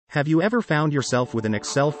Have you ever found yourself with an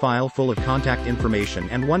Excel file full of contact information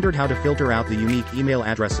and wondered how to filter out the unique email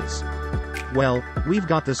addresses? Well, we've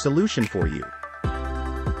got the solution for you.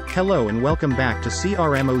 Hello and welcome back to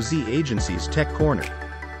CRMOZ Agency's Tech Corner.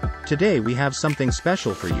 Today we have something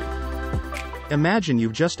special for you. Imagine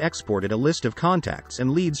you've just exported a list of contacts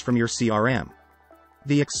and leads from your CRM.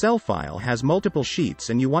 The Excel file has multiple sheets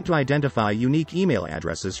and you want to identify unique email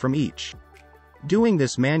addresses from each. Doing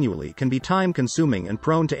this manually can be time-consuming and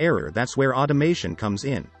prone to error. That's where automation comes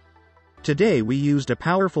in. Today we used a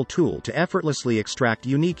powerful tool to effortlessly extract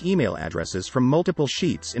unique email addresses from multiple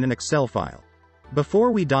sheets in an Excel file.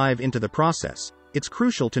 Before we dive into the process, it's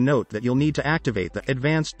crucial to note that you'll need to activate the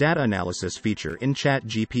Advanced Data Analysis feature in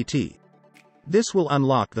ChatGPT. This will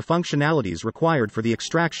unlock the functionalities required for the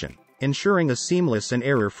extraction, ensuring a seamless and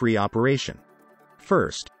error-free operation.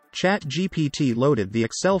 First, ChatGPT loaded the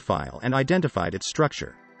Excel file and identified its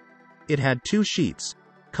structure. It had two sheets,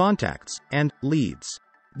 contacts, and leads.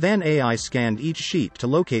 Then AI scanned each sheet to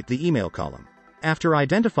locate the email column. After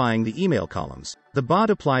identifying the email columns, the bot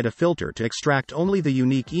applied a filter to extract only the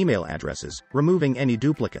unique email addresses, removing any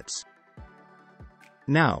duplicates.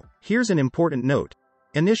 Now, here's an important note.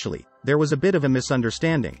 Initially, there was a bit of a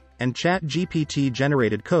misunderstanding, and ChatGPT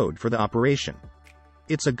generated code for the operation.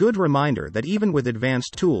 It's a good reminder that even with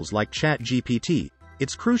advanced tools like ChatGPT,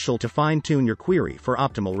 it's crucial to fine-tune your query for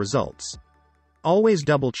optimal results. Always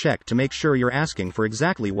double-check to make sure you're asking for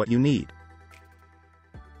exactly what you need.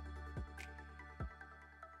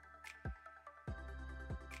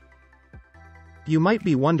 You might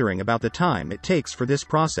be wondering about the time it takes for this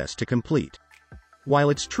process to complete. While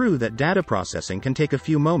it's true that data processing can take a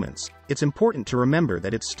few moments, it's important to remember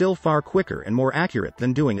that it's still far quicker and more accurate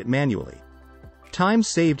than doing it manually. Time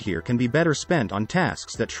saved here can be better spent on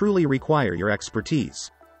tasks that truly require your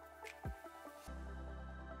expertise.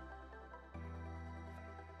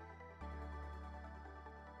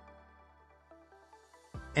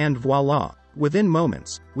 And voila! Within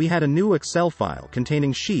moments, we had a new Excel file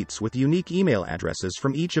containing sheets with unique email addresses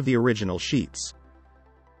from each of the original sheets.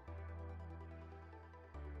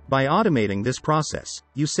 By automating this process,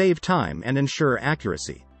 you save time and ensure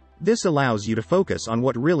accuracy. This allows you to focus on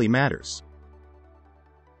what really matters.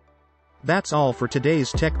 That's all for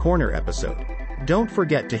today's Tech Corner episode. Don't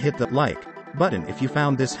forget to hit the like button if you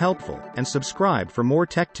found this helpful, and subscribe for more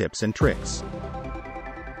tech tips and tricks.